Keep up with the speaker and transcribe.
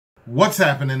What's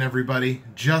happening, everybody?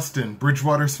 Justin,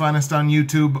 Bridgewater's finest on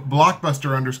YouTube,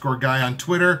 Blockbuster_guy on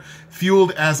Twitter,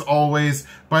 fueled as always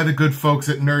by the good folks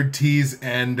at Nerd Teas,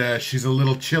 and she's a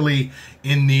little chilly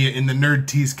in the Nerd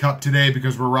Teas cup today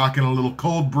because we're rocking a little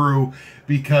cold brew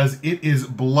because it is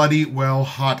bloody well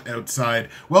hot outside.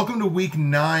 Welcome to week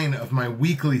 9 of my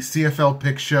weekly CFL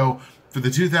pick show for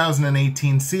the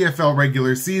 2018 CFL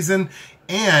regular season,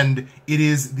 and it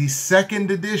is the second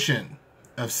edition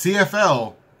of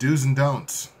CFL Do's and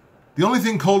Don'ts. The only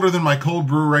thing colder than my cold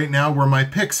brew right now were my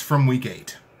picks from week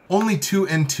 8. Only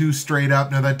 2-2 straight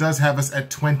up. Now that does have us at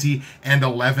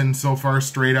 20-11 so far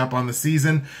straight up on the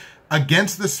season.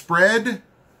 Against the spread,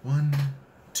 1,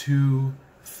 2,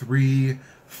 3,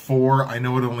 4. I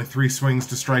know it only 3 swings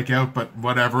to strike out, but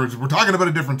whatever. We're talking about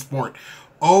a different sport.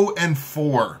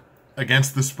 0-4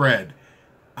 against the spread.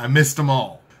 I missed them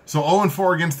all. So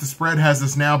 0-4 against the spread has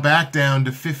us now back down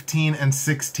to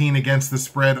 15-16 against the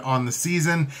spread on the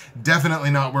season. Definitely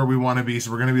not where we want to be,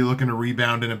 so we're going to be looking to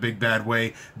rebound in a big bad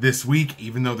way this week,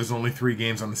 even though there's only 3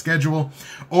 games on the schedule.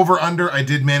 Over-under, I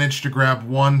did manage to grab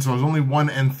 1, so I was only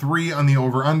 1-3 on the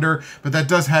over-under, but that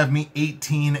does have me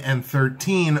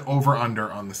 18-13 over-under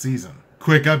on the season.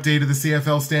 Quick update of the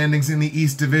CFL standings in the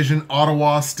East Division.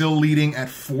 Ottawa still leading at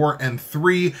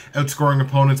 4-3, outscoring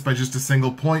opponents by just a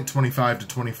single point,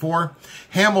 25-24.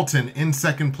 Hamilton in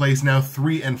second place now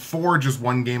 3-4, just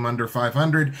 1 game under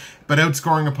 500, but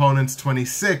outscoring opponents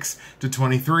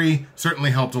 26-23,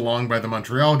 certainly helped along by the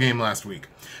Montreal game last week.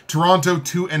 Toronto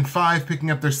 2-5,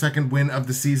 picking up their second win of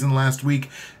the season last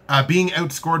week, being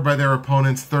outscored by their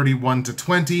opponents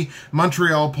 31-20.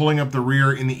 Montreal pulling up the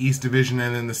rear in the East Division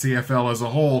and in the CFL as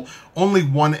a whole, only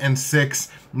 1-6,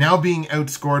 now being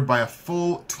outscored by a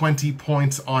full 20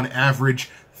 points on average,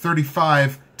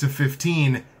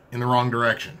 35-15 in the wrong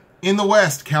direction. In the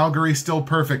West, Calgary still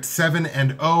perfect,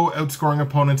 7-0, outscoring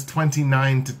opponents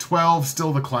 29-12,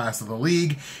 still the class of the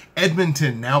league.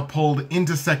 Edmonton now pulled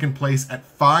into second place at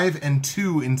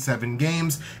 5-2 in 7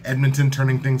 games. Edmonton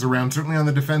turning things around, certainly on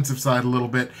the defensive side a little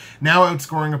bit, now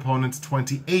outscoring opponents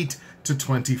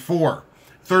 28-24.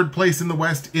 Third place in the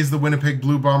West is the Winnipeg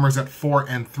Blue Bombers at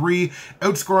 4-3,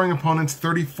 outscoring opponents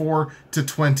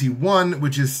 34-21,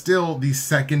 which is still the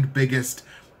second biggest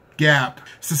gap.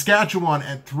 Saskatchewan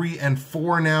at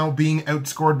 3-4 now, being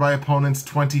outscored by opponents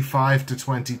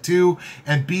 25-22,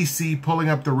 and BC pulling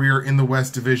up the rear in the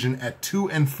West Division at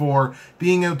 2-4,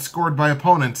 being outscored by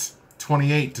opponents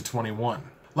 28-21.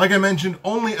 Like I mentioned,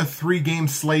 only a 3-game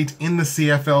slate in the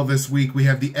CFL this week. We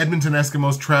have the Edmonton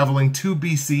Eskimos traveling to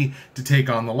BC to take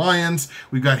on the Lions.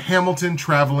 We've got Hamilton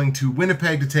traveling to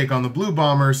Winnipeg to take on the Blue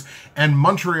Bombers, and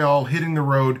Montreal hitting the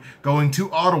road going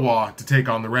to Ottawa to take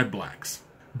on the REDBLACKS.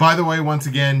 By the way, once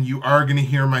again, you are going to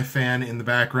hear my fan in the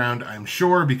background, I'm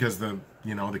sure, because the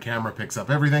camera picks up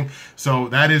everything. So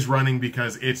that is running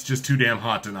because it's just too damn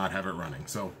hot to not have it running.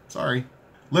 So, sorry.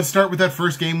 Let's start with that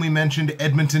first game we mentioned,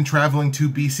 Edmonton traveling to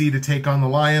BC to take on the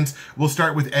Lions. We'll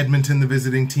start with Edmonton, the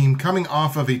visiting team, coming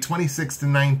off of a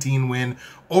 26-19 win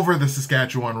over the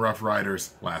Saskatchewan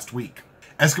Roughriders last week.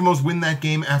 Eskimos win that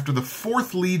game after the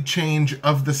 4th lead change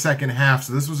of the second half,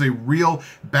 so this was a real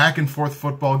back-and-forth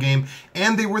football game,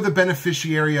 and they were the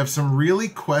beneficiary of some really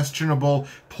questionable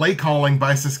play calling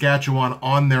by Saskatchewan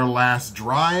on their last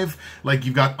drive. Like,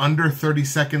 you've got under 30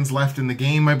 seconds left in the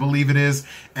game, I believe it is,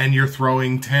 and you're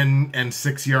throwing 10 and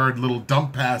 6-yard little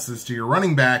dump passes to your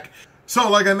running back. So,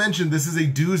 like I mentioned, this is a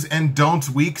do's and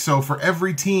don'ts week, so for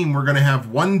every team, we're going to have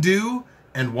 1 do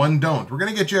and 1 don't. We're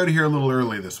going to get you out of here a little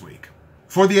early this week.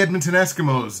 For the Edmonton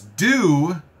Eskimos,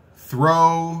 do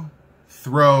throw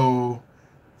some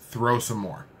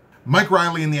more. Mike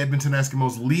Riley and the Edmonton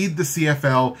Eskimos lead the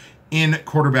CFL in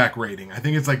quarterback rating. I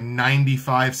think it's like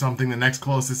 95 something. The next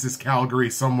closest is Calgary,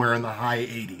 somewhere in the high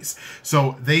 80s.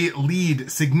 So they lead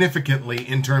significantly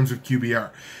in terms of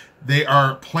QBR. They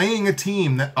are playing a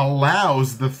team that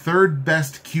allows the 3rd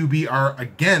best QBR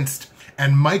against,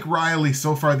 and Mike Riley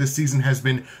so far this season has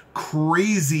been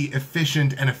crazy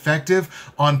efficient and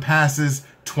effective on passes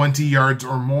 20 yards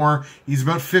or more. He's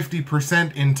about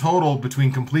 50% in total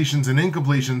between completions and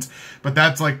incompletions, but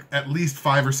that's like at least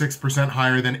 5 or 6%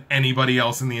 higher than anybody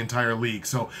else in the entire league.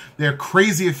 So they're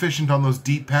crazy efficient on those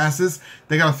deep passes.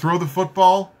 They got to throw the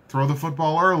football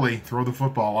early, throw the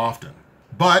football often.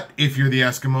 But if you're the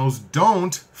Eskimos,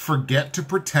 don't forget to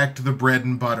protect the bread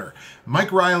and butter. Mike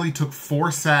Riley took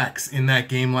 4 sacks in that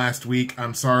game last week,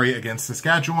 against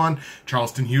Saskatchewan.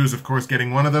 Charleston Hughes, of course,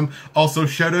 getting one of them. Also,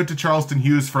 shout out to Charleston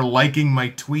Hughes for liking my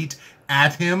tweet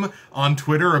at him on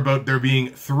Twitter about there being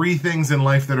 3 things in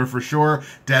life that are for sure: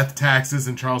 death, taxes,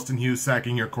 and Charleston Hughes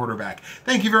sacking your quarterback.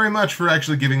 Thank you very much for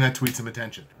actually giving that tweet some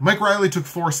attention. Mike Riley took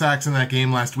 4 sacks in that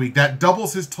game last week. That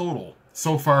doubles his total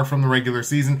so far from the regular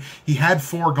season. He had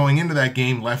 4 going into that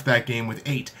game, left that game with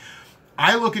 8.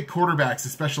 I look at quarterbacks,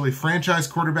 especially franchise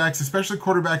quarterbacks, especially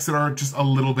quarterbacks that are just a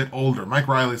little bit older. Mike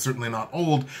Riley is certainly not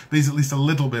old, but he's at least a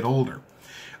little bit older.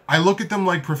 I look at them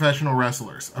like professional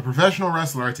wrestlers. A professional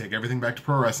wrestler, I take everything back to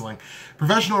pro wrestling,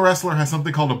 professional wrestler has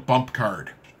something called a bump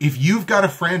card. If you've got a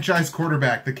franchise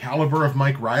quarterback the caliber of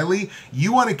Mike Riley,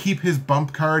 you want to keep his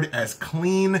bump card as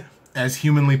clean as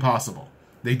humanly possible.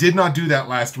 They did not do that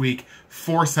last week.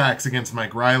 4 sacks against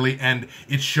Mike Riley, and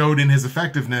it showed in his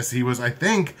effectiveness. He was, I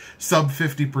think, sub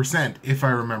 50%, if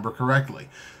I remember correctly.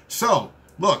 So,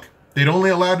 look, they'd only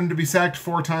allowed him to be sacked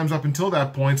 4 times up until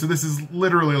that point, so this is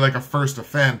literally like a first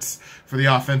offense for the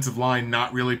offensive line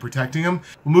not really protecting him.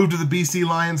 We'll move to the BC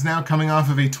Lions now, coming off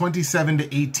of a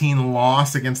 27-18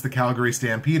 loss against the Calgary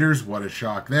Stampeders. What a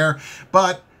shock there.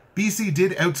 But BC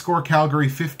did outscore Calgary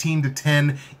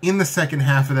 15-10 in the second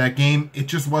half of that game. It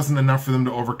just wasn't enough for them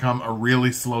to overcome a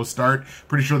really slow start.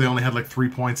 Pretty sure they only had like 3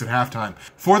 points at halftime.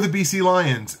 For the BC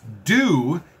Lions,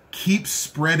 do keep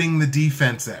spreading the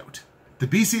defense out. The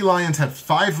BC Lions had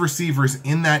 5 receivers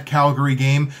in that Calgary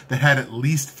game that had at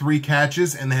least 3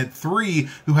 catches, and they had 3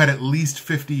 who had at least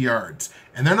 50 yards.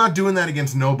 And they're not doing that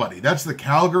against nobody. That's the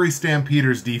Calgary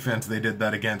Stampeders defense they did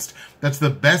that against. That's the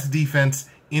best defense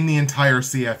in the entire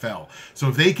CFL. So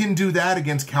if they can do that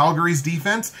against Calgary's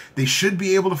defense, they should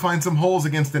be able to find some holes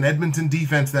against an Edmonton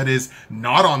defense that is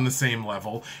not on the same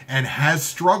level and has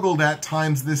struggled at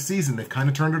times this season. They've kind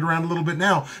of turned it around a little bit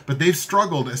now, but they've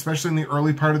struggled, especially in the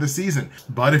early part of the season.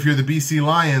 But if you're the BC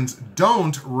Lions,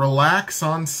 don't relax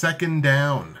on second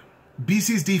down.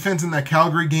 BC's defense in that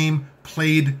Calgary game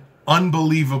played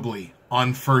unbelievably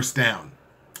on first down.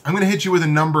 I'm going to hit you with a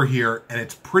number here, and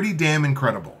it's pretty damn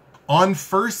incredible. On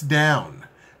first down,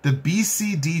 the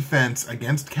BC defense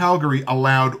against Calgary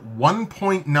allowed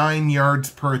 1.9 yards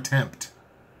per attempt.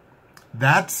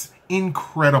 That's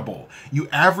incredible. You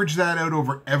average that out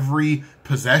over every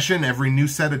possession, every new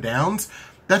set of downs.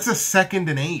 That's a 2nd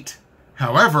and 8.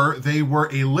 However, they were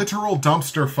a literal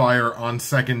dumpster fire on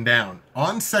second down.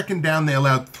 On second down, they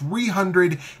allowed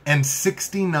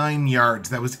 369 yards.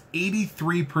 That was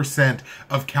 83%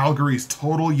 of Calgary's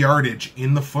total yardage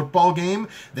in the football game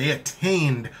they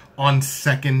attained on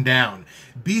second down.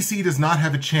 BC does not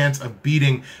have a chance of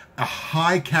beating a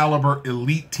high-caliber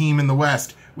elite team in the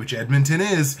West, which Edmonton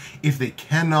is, if they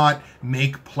cannot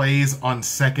make plays on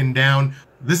second down.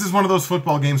 This is one of those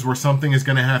football games where something is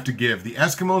going to have to give. The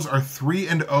Eskimos are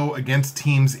 3-0 against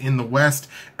teams in the West,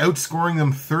 outscoring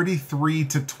them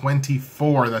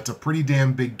 33-24. That's a pretty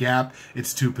damn big gap.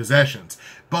 It's 2 possessions.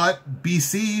 But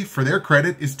BC, for their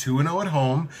credit, is 2-0 at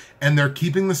home, and they're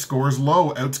keeping the scores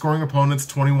low, outscoring opponents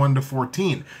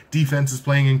 21-14. Defense is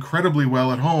playing incredibly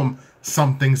well at home.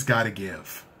 Something's got to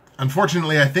give.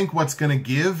 Unfortunately, I think what's going to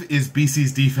give is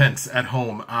BC's defense at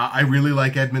home. I really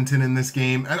like Edmonton in this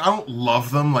game. I don't love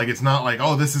them. Like, it's not like,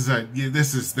 oh,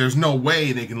 there's no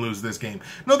way they can lose this game.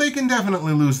 No, they can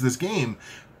definitely lose this game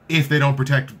if they don't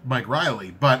protect Mike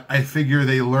Riley. But I figure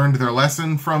they learned their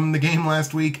lesson from the game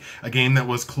last week, a game that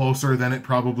was closer than it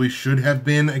probably should have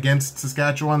been against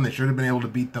Saskatchewan. They should have been able to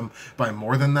beat them by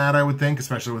more than that, I would think,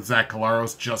 especially with Zach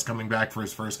Collaros just coming back for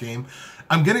his first game.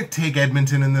 I'm going to take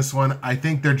Edmonton in this one. I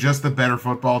think they're just the better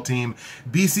football team.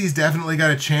 BC's definitely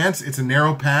got a chance. It's a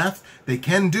narrow path. They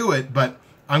can do it, but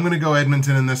I'm going to go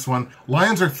Edmonton in this one.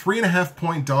 Lions are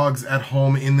 3.5-point dogs at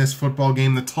home in this football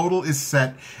game. The total is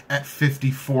set at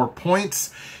 54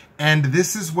 points. And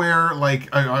this is where,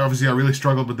 like, I really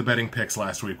struggled with the betting picks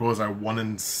last week. What was I,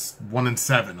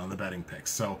 1-7 on the betting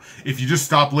picks? So if you just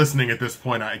stop listening at this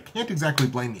point, I can't exactly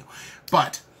blame you.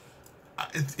 But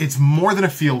it's more than a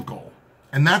field goal.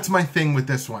 And that's my thing with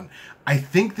this one. I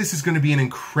think this is going to be an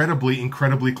incredibly,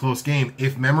 incredibly close game.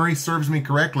 If memory serves me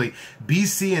correctly,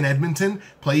 BC and Edmonton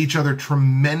play each other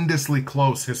tremendously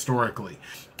close historically.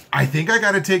 I think I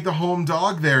got to take the home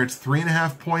dog there. It's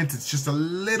 3.5 points. It's just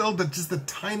just the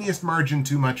tiniest margin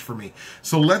too much for me.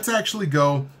 So let's actually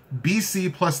go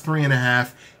BC plus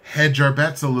 3.5, hedge our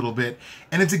bets a little bit.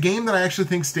 And it's a game that I actually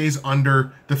think stays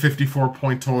under the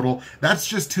 54-point total. That's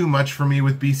just too much for me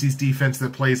with BC's defense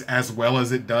that plays as well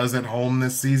as it does at home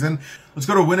this season. Let's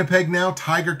go to Winnipeg now.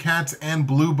 Tiger Cats and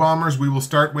Blue Bombers. We will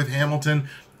start with Hamilton,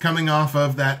 coming off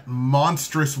of that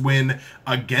monstrous win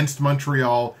against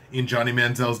Montreal in Johnny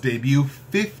Manziel's debut,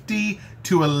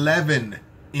 50-11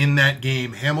 in that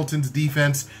game. Hamilton's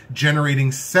defense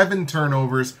generating 7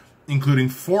 turnovers, including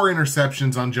 4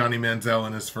 interceptions on Johnny Manziel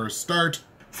in his first start.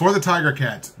 For the Tiger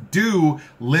Cats, do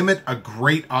limit a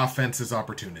great offense's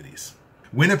opportunities.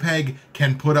 Winnipeg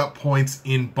can put up points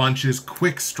in bunches,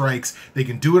 quick strikes. They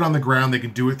can do it on the ground. They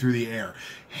can do it through the air.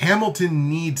 Hamilton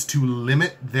needs to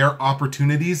limit their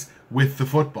opportunities with the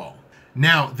football.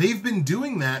 Now, they've been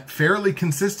doing that fairly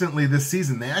consistently this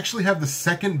season. They actually have the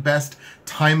second best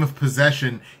time of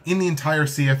possession in the entire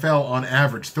CFL on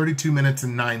average, 32 minutes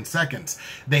and 9 seconds.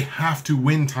 They have to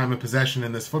win time of possession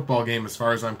in this football game as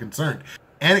far as I'm concerned.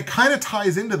 And it kind of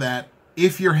ties into that.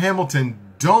 If you're Hamilton,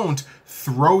 don't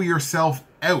throw yourself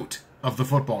out of the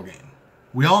football game.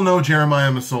 We all know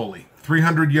Jeremiah Masoli.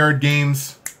 300-yard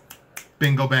games,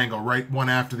 bingo bango, right one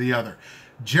after the other.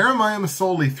 Jeremiah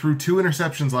Masoli threw 2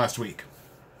 interceptions last week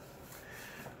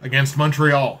against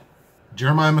Montreal.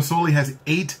 Jeremiah Masoli has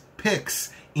 8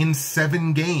 picks in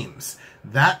 7 games.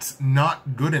 That's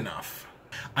not good enough.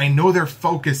 I know their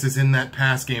focus is in that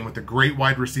pass game with the great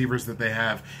wide receivers that they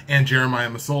have and Jeremiah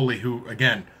Masoli, who,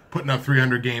 again, putting up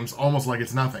 300 games almost like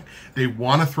it's nothing. They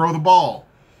want to throw the ball,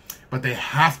 but they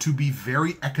have to be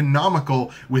very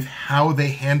economical with how they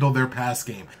handle their pass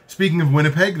game. Speaking of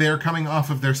Winnipeg, they are coming off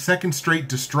of their second straight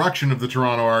destruction of the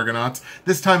Toronto Argonauts,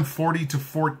 this time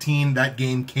 40-14. That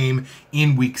game came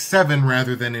in Week 7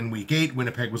 rather than in Week 8.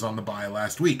 Winnipeg was on the bye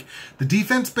last week. The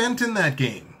defense bent in that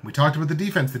game. We talked about the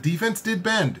defense. The defense did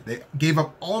bend. They gave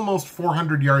up almost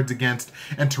 400 yards against,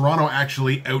 and Toronto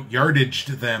actually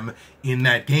out-yardaged them in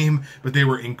that game, but they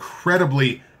were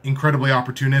incredibly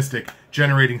opportunistic,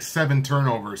 generating 7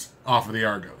 turnovers off of the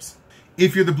Argos.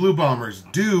 If you're the Blue Bombers,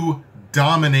 do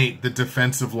dominate the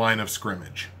defensive line of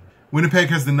scrimmage. Winnipeg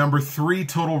has the number 3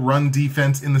 total run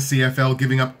defense in the CFL,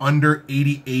 giving up under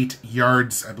 88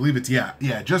 yards. I believe it's,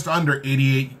 just under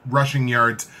 88 rushing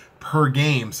yards per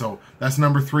game. So that's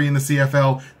number 3 in the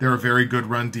CFL. They're a very good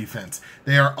run defense.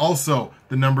 They are also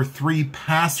the number 3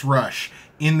 pass rush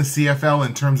in the CFL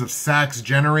in terms of sacks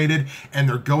generated, and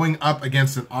they're going up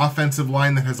against an offensive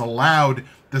line that has allowed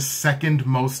the second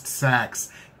most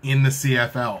sacks in the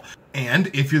CFL. And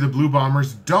if you're the Blue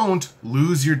Bombers, don't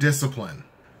lose your discipline.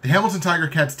 The Hamilton Tiger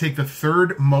Cats take the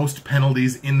 3rd most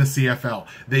penalties in the CFL.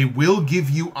 They will give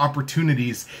you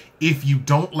opportunities if you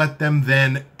don't let them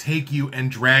then take you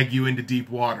and drag you into deep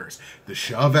waters. The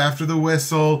shove after the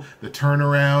whistle, the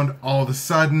turnaround, all of a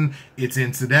sudden, it's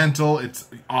incidental, it's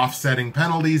offsetting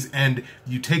penalties, and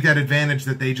you take that advantage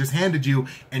that they just handed you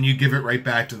and you give it right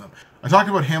back to them. I talked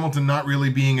about Hamilton not really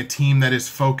being a team that is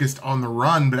focused on the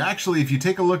run, but actually if you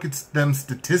take a look at them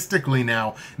statistically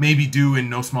now, maybe due in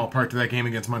no small part to that game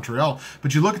against Montreal,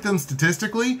 but you look at them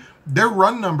statistically, their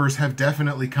run numbers have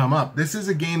definitely come up. This is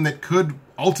a game that could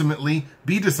ultimately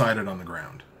be decided on the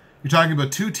ground. You're talking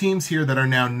about 2 teams here that are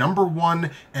now number 1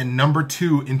 and number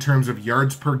 2 in terms of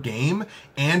yards per game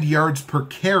and yards per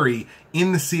carry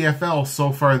in the CFL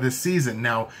so far this season.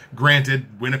 Now,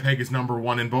 granted, Winnipeg is number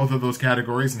 1 in both of those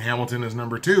categories and Hamilton is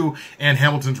number 2, and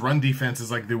Hamilton's run defense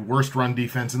is like the worst run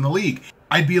defense in the league.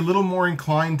 I'd be a little more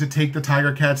inclined to take the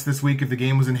Tiger Cats this week if the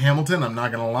game was in Hamilton, I'm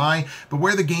not going to lie. But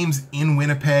where the game's in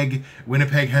Winnipeg,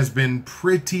 Winnipeg has been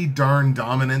pretty darn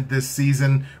dominant this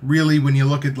season. Really, when you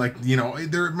look at, like, you know,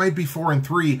 there might be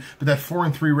 4-3, but that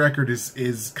 4-3 record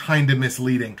is kind of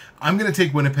misleading. I'm going to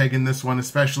take Winnipeg in this one,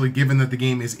 especially given that the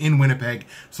game is in Winnipeg.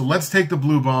 So let's take the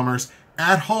Blue Bombers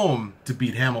at home to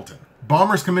beat Hamilton.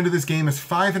 Bombers come into this game as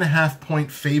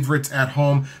 5.5-point favorites at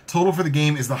home. Total for the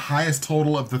game is the highest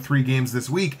total of the 3 games this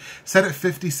week, set at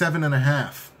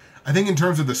 57.5. I think in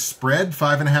terms of the spread,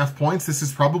 5.5 points, this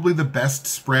is probably the best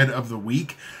spread of the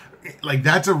week. Like,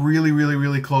 that's a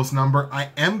really close number.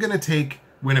 I am going to take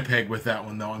Winnipeg with that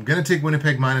one, though. I'm going to take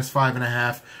Winnipeg minus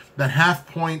 5.5. That half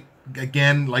point,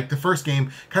 again, like the first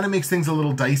game, kind of makes things a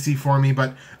little dicey for me,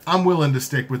 but I'm willing to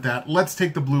stick with that. Let's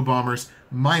take the Blue Bombers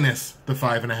minus the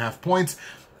 5.5 points.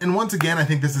 And once again, I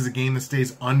think this is a game that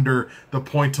stays under the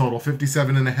point total,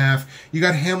 57.5. You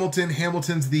got Hamilton.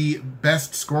 Hamilton's the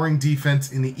best scoring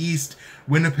defense in the East.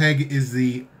 Winnipeg is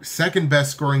the 2nd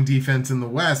best scoring defense in the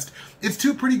West. It's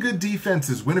 2 pretty good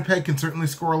defenses. Winnipeg can certainly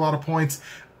score a lot of points,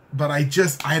 but I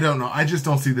don't know. I just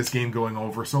don't see this game going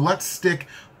over. So let's stick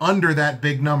under that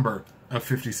big number of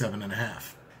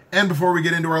 57.5. And before we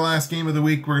get into our last game of the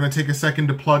week, we're going to take a second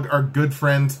to plug our good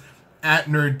friends at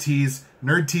NerdTees,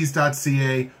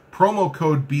 nerdtees.ca, promo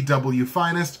code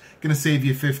BWFinest, going to save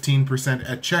you 15%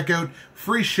 at checkout,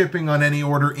 free shipping on any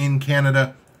order in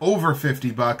Canada, over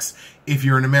 $50. If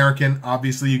you're an American,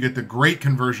 obviously you get the great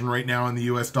conversion right now in the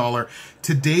US dollar.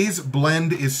 Today's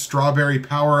blend is Strawberry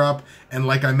Power Up, and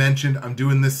like I mentioned, I'm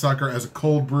doing this sucker as a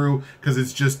cold brew because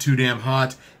it's just too damn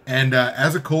hot, and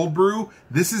as a cold brew,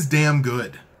 this is damn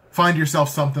good. Find yourself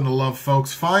something to love,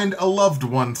 folks. Find a loved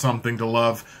one something to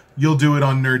love. You'll do it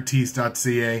on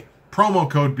nerdtees.ca. Promo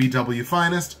code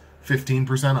BWFinest,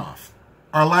 15% off.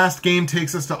 Our last game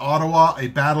takes us to Ottawa, a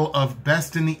battle of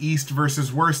best in the East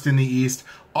versus worst in the East.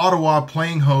 Ottawa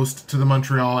playing host to the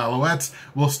Montreal Alouettes.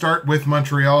 We'll start with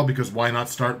Montreal because why not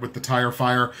start with the tire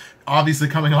fire? Obviously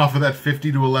coming off of that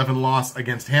 50-11 loss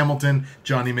against Hamilton,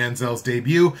 Johnny Manziel's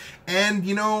debut. And,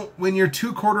 you know, when your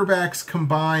two quarterbacks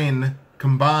combine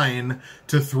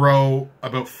to throw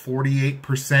about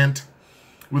 48%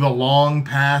 with a long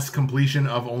pass completion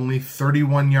of only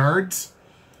 31 yards,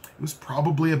 it was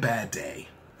probably a bad day.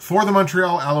 For the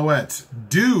Montreal Alouettes,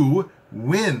 do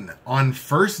win on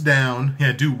first down.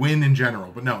 Yeah, do win in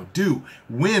general, but no, do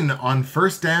win on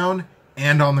first down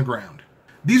and on the ground.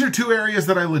 These are two areas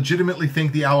that I legitimately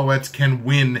think the Alouettes can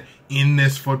win in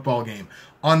this football game.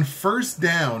 On first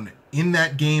down in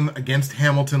that game against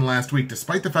Hamilton last week,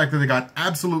 despite the fact that they got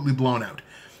absolutely blown out,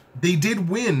 they did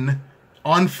win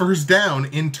on first down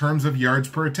in terms of yards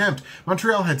per attempt.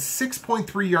 Montreal had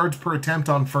 6.3 yards per attempt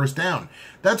on first down.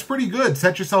 That's pretty good.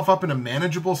 Set yourself up in a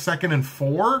manageable 2nd and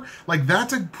 4. Like,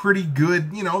 that's a pretty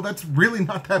good, you know, that's really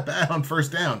not that bad on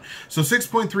first down. So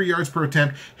 6.3 yards per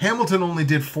attempt. Hamilton only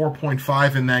did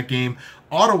 4.5 in that game.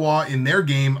 Ottawa, in their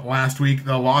game last week,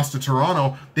 the loss to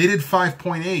Toronto, they did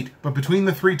 5.8. But between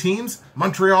the three teams,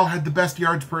 Montreal had the best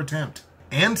yards per attempt.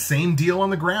 And same deal on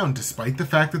the ground. Despite the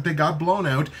fact that they got blown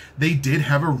out, they did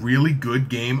have a really good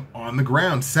game on the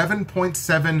ground.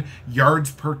 7.7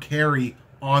 yards per carry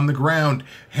on the ground.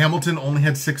 Hamilton only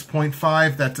had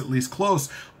 6.5. That's at least close.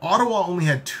 Ottawa only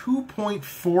had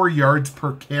 2.4 yards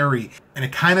per carry. And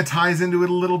it kind of ties into it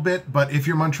a little bit, but if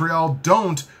you're Montreal,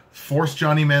 don't force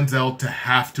Johnny Manziel to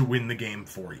have to win the game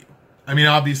for you. I mean,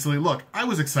 obviously, look, I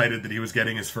was excited that he was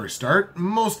getting his first start.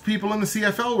 Most people in the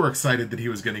CFL were excited that he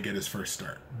was going to get his first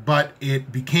start. But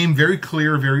it became very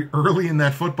clear very early in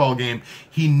that football game,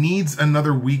 he needs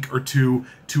another week or two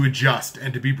to adjust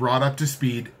and to be brought up to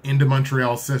speed into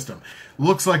Montreal's system.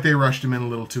 Looks like they rushed him in a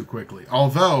little too quickly.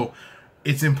 Although,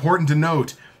 it's important to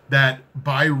note that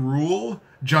by rule,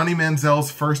 Johnny Manziel's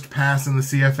first pass in the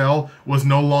CFL was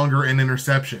no longer an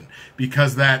interception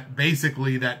because that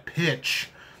pitch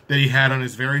that he had on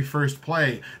his very first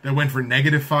play that went for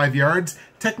 -5 yards,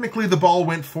 technically the ball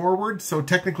went forward, so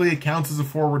technically it counts as a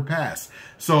forward pass.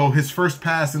 So his first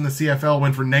pass in the CFL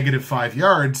went for -5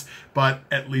 yards, but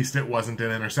at least it wasn't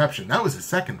an interception. That was his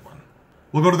second one.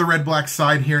 We'll go to the Red Blacks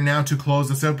side here now to close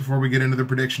this out before we get into the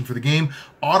prediction for the game.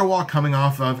 Ottawa coming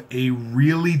off of a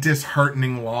really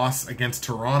disheartening loss against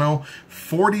Toronto,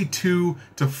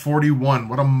 42-41.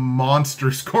 What a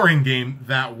monster scoring game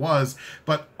that was.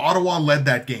 But Ottawa led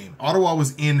that game. Ottawa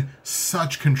was in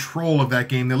such control of that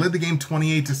game. They led the game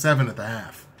 28-7 at the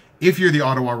half. If you're the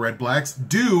Ottawa Red Blacks,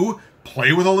 do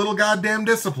play with a little goddamn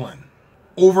discipline.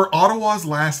 Over Ottawa's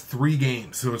last 3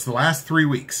 games, so it's the last 3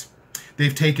 weeks,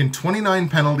 they've taken 29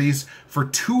 penalties for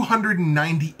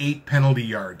 298 penalty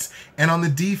yards. And on the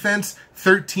defense,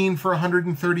 13 for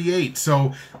 138.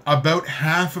 So about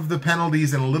half of the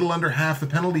penalties and a little under half the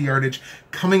penalty yardage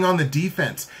coming on the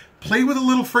defense. Play with a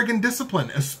little friggin'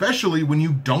 discipline, especially when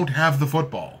you don't have the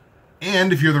football.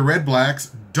 And if you're the Red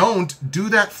Blacks, don't do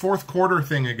that fourth quarter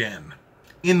thing again.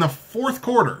 In the fourth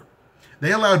quarter,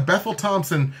 they allowed Bethel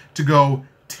Thompson to go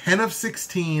 10 of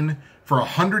 16 for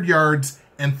 100 yards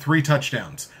and 3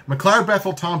 touchdowns. McLeod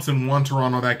Bethel Thompson won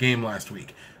Toronto that game last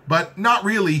week. But not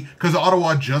really, because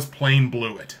Ottawa just plain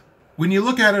blew it. When you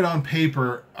look at it on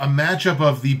paper, a matchup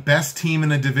of the best team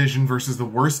in a division versus the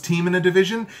worst team in a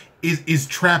division is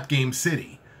trap game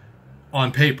city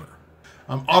on paper.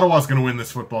 Ottawa's going to win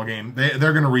this football game.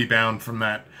 They're going to rebound from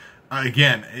that.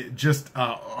 Again, just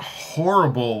a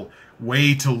horrible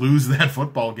way to lose that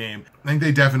football game. I think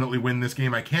they definitely win this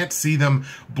game. I can't see them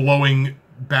blowing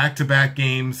back-to-back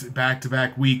games,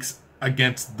 back-to-back weeks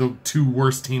against the 2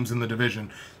 worst teams in the division.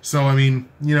 So, I mean,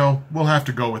 you know, we'll have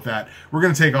to go with that. We're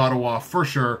going to take Ottawa for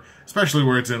sure, especially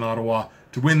where it's in Ottawa,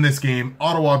 to win this game.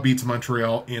 Ottawa beats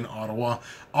Montreal in Ottawa.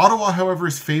 Ottawa, however,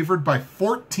 is favored by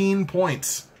 14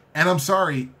 points. And I'm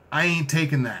sorry, I ain't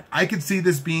taking that. I could see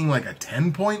this being like a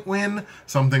 10-point win,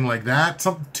 something like that.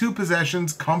 2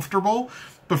 possessions, comfortable.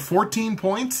 But 14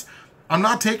 points? I'm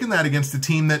not taking that against a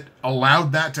team that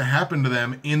allowed that to happen to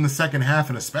them in the second half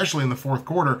and especially in the fourth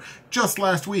quarter just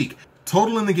last week.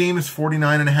 Total in the game is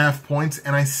 49.5 points,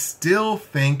 and I still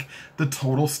think the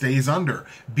total stays under.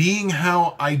 Being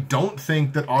how I don't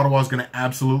think that Ottawa is going to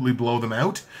absolutely blow them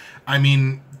out, I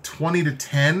mean,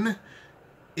 20-10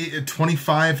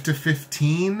 25 to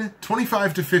 15.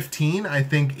 25 to 15, I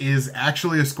think, is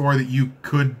actually a score that you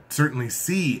could certainly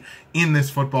see in this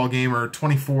football game, or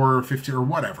 24 or 15 or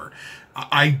whatever.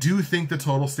 I do think the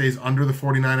total stays under the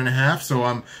 49.5, so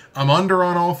I'm under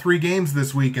on all 3 games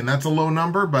this week, and that's a low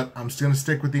number, but I'm still going to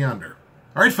stick with the under.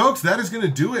 All right, folks, that is going to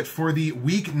do it for the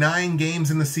Week 9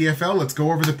 games in the CFL. Let's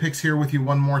go over the picks here with you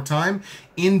one more time.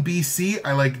 In BC,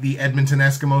 I like the Edmonton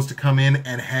Eskimos to come in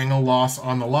and hang a loss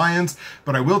on the Lions,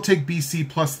 but I will take BC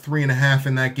plus 3.5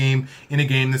 in that game, in a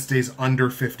game that stays under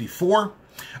 54.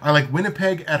 I like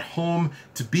Winnipeg at home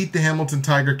to beat the Hamilton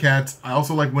Tiger Cats. I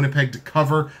also like Winnipeg to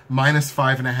cover minus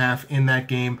 5.5 in that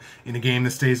game, in a game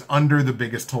that stays under the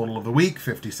biggest total of the week,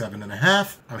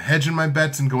 57.5. I'm hedging my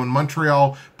bets and going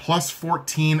Montreal plus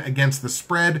 14 against the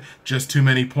spread. Just too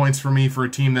many points for me for a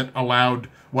team that allowed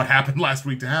what happened last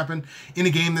week to happen, in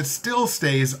a game that still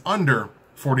stays under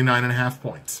 49.5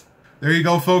 points. There you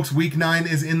go, folks. Week 9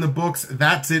 is in the books.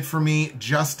 That's it for me,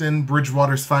 Justin,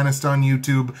 Bridgewater's Finest on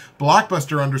YouTube,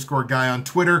 Blockbuster_guy on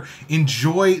Twitter.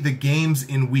 Enjoy the games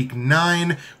in Week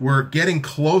 9. We're getting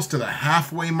close to the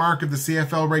halfway mark of the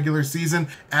CFL regular season.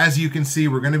 As you can see,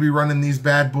 we're going to be running these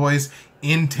bad boys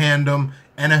in tandem.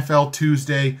 NFL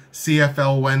Tuesday,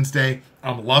 CFL Wednesday.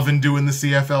 I'm loving doing the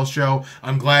CFL show.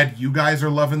 I'm glad you guys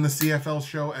are loving the CFL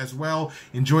show as well.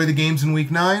 Enjoy the games in Week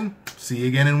 9. See you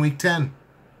again in Week 10.